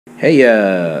Hey,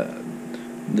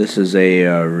 this is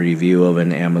a review of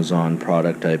an Amazon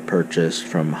product I purchased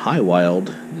from Highwild.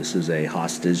 This is a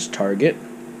hostage target.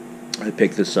 I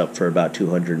picked this up for about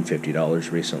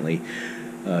 $250 recently,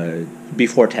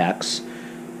 before tax.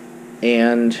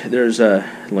 And there's a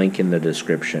link in the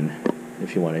description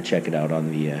if you want to check it out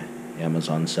on the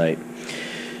Amazon site.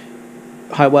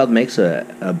 Highwild makes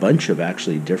a bunch of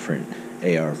actually different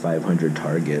AR500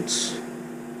 targets.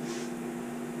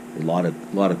 A lot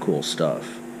of cool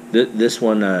stuff. This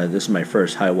is my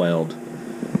first Highwild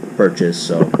purchase,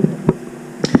 so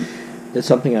it's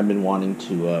something I've been wanting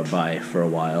to buy for a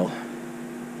while.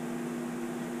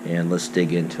 And let's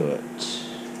dig into it.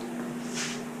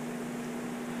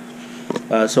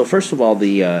 So first of all,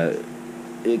 it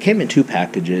came in 2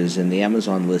 packages, and the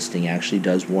Amazon listing actually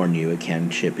does warn you it can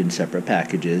ship in separate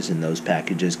packages, and those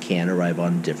packages can arrive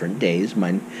on different days.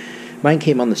 Mine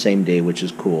came on the same day, which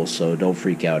is cool, so don't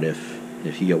freak out if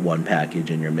you get one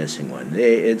package and you're missing one.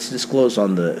 It's disclosed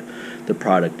on the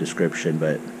product description,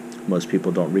 but most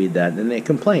people don't read that, and they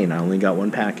complain, I only got one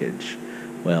package.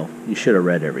 Well, you should have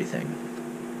read everything.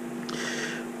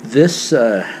 This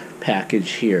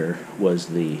package here was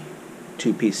the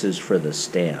 2 pieces for the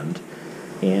stand,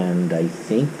 and I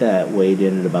think that weighed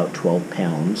in at about 12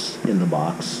 pounds in the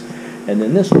box. And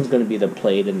then this one's going to be the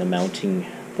plate and the mounting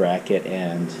bracket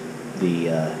and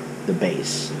the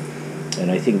base,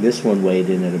 and I think this one weighed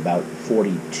in at about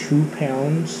 42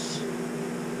 pounds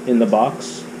in the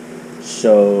box.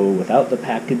 So without the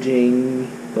packaging,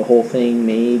 the whole thing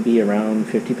may be around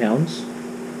 50 pounds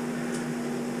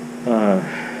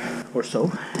or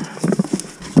so.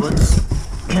 So let's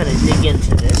kind of dig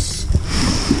into this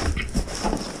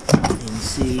and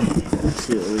see what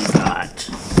we got.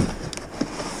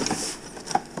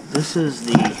 This is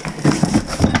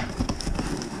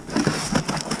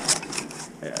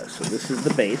this is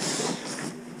the base.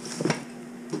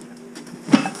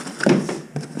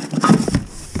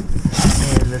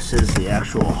 And this is the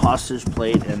actual hostage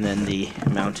plate, and then the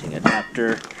mounting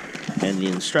adapter and the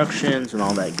instructions and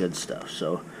all that good stuff.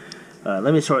 So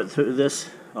let me sort through this.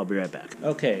 I'll be right back.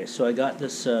 Okay, so I got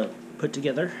this put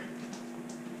together.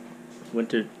 Went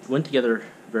together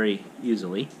very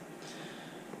easily.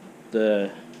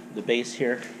 The base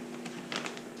here,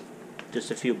 just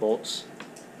a few bolts,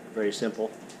 very simple.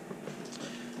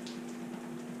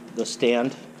 The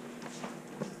stand,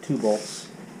 2 bolts,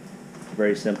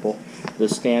 very simple. The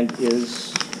stand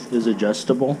is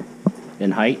adjustable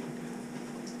in height.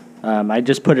 I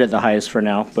just put it at the highest for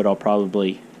now, but I'll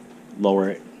probably lower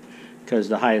it because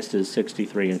the highest is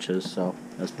 63 inches, so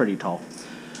that's pretty tall.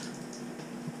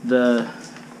 This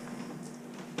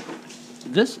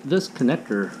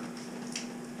connector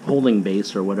holding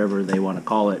base, or whatever they want to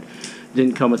call it,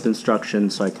 didn't come with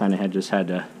instructions, so I kind of just had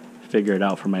to figure it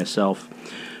out for myself.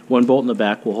 1 bolt in the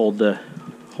back will hold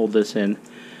this in.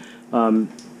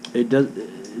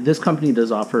 This company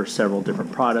does offer several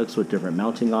different products with different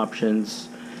mounting options,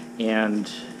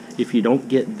 and if you don't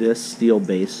get this steel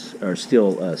base or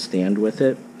steel stand with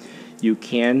it, you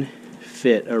can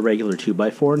fit a regular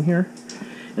 2x4 in here,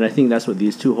 and I think that's what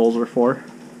these 2 holes are for.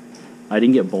 I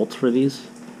didn't get bolts for these,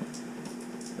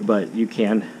 but you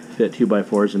can fit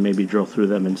 2x4s and maybe drill through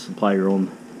them and supply your own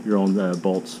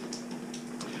bolts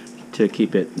to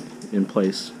keep it in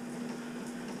place.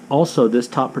 Also, this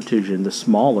top protrusion, the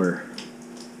smaller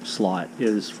slot,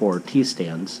 is for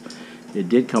T-stands. It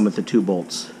did come with the 2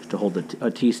 bolts to hold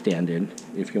a T-stand in,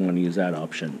 if you want to use that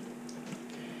option.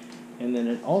 And then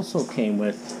it also came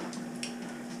with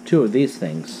 2 of these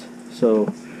things.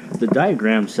 So the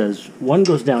diagram says one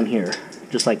goes down here,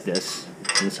 just like this,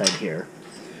 inside here.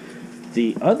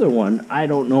 The other one, I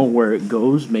don't know where it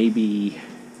goes, maybe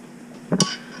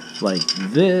like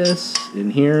this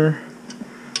in here,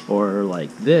 or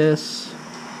like this.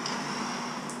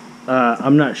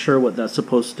 I'm not sure what that's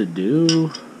supposed to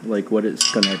do, like what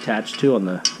it's going to attach to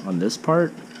on this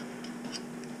part,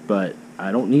 but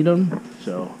I don't need them,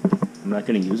 so I'm not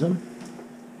going to use them.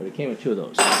 But it came with 2 of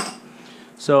those,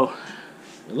 so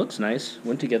it looks nice.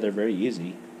 Went together very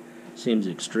easy. Seems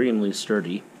extremely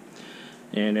sturdy.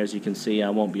 And as you can see, I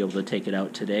won't be able to take it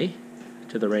out today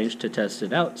to the range to test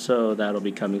it out, so that'll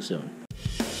be coming soon.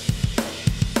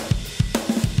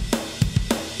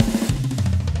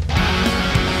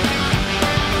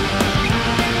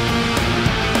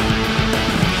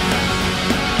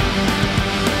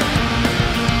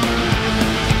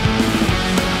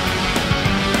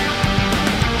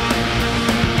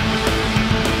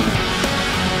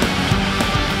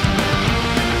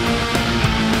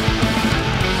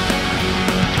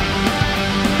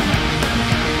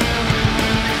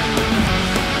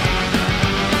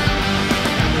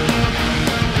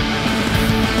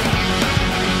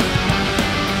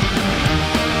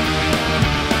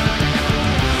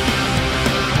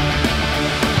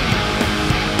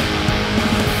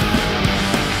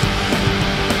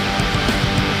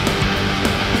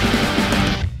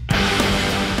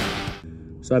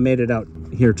 So I made it out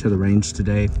here to the range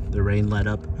today. The rain let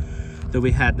up that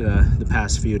we had the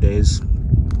past few days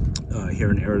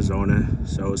here in Arizona.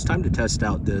 So it's time to test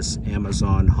out this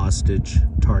Amazon hostage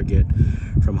target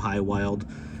from Highwild,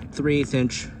 3/8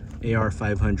 inch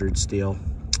AR500 steel.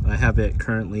 I have it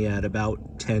currently at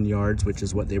about 10 yards, which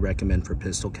is what they recommend for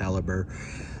pistol caliber.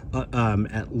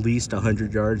 At least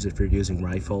 100 yards if you're using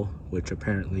rifle, which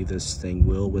apparently this thing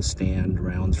will withstand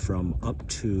rounds from up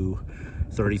to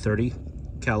 30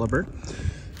 caliber.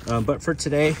 But for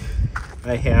today,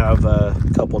 I have a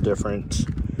couple different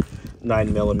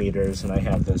 9mm, and I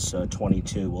have this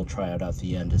 22. We'll try it at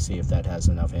the end to see if that has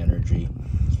enough energy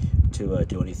to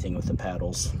do anything with the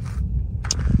paddles.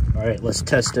 All right, let's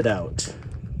test it out.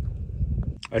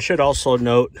 I should also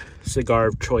note, cigar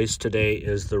of choice today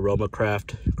is the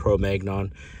RomaCraft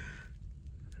Cro-Magnon.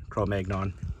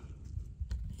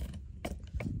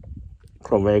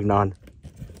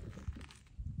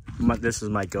 This is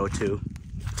my go-to.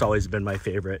 It's always been my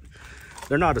favorite.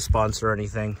 They're not a sponsor or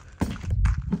anything,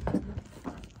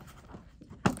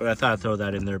 but I thought I'd throw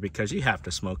that in there because you have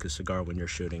to smoke a cigar when you're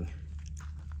shooting.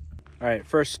 All right,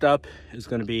 first up is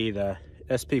going to be the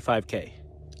SP5K.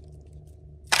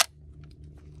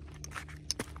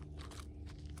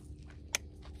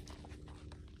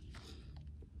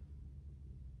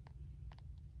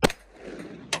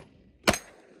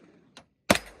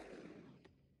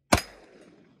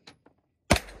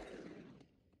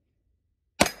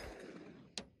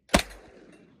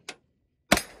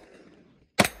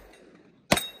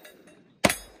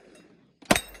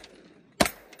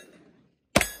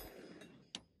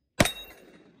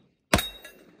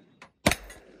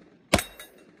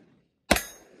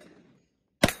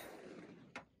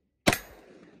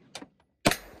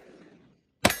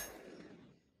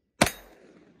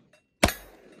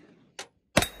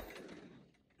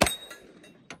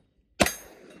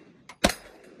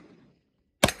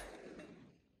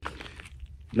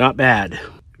 Not bad.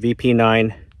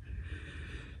 VP9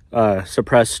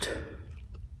 suppressed.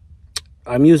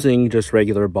 I'm using just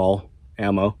regular ball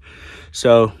ammo,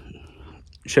 so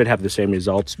should have the same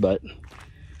results, but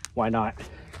why not?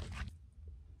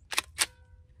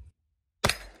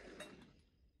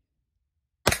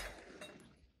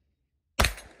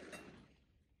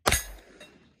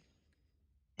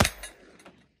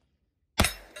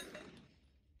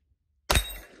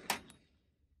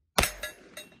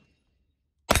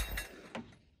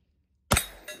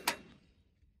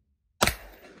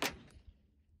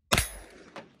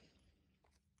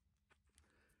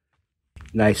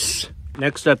 Nice.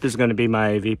 Next up is going to be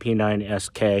my VP9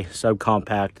 SK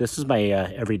subcompact. This is my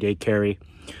everyday carry.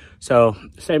 So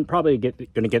probably going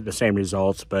to get the same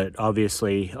results, but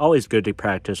obviously always good to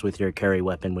practice with your carry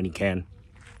weapon when you can.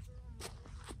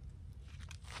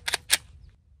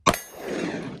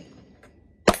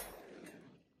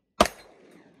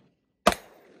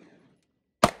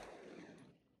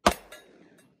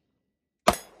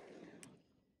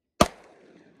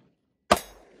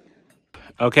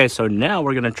 Okay, so now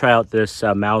we're going to try out this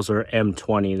Mauser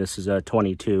M20. This is a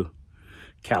 22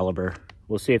 caliber.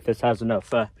 We'll see if this has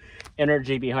enough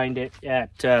energy behind it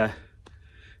at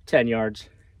 10 yards.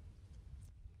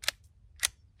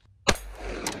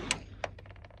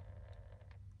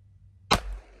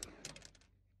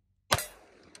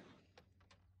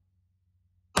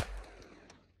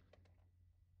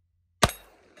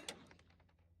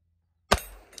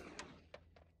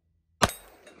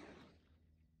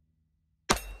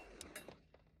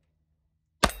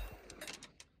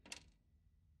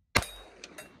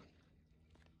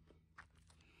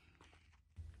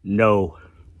 No.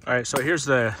 All right, so here's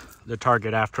the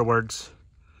target afterwards.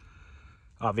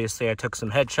 Obviously, I took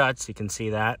some headshots. You can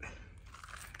see that.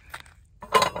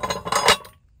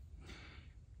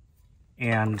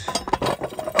 And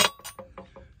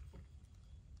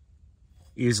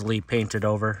easily painted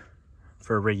over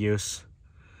for reuse.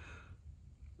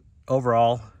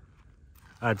 Overall,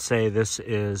 I'd say this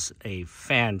is a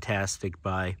fantastic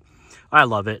buy. I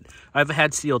love it. I've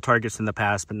had steel targets in the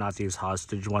past, but not these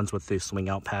hostage ones with the swing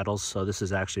out paddles. So this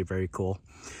is actually very cool.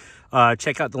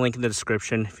 Check out the link in the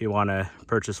description if you want to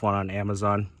purchase one on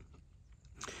Amazon.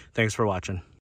 Thanks for watching.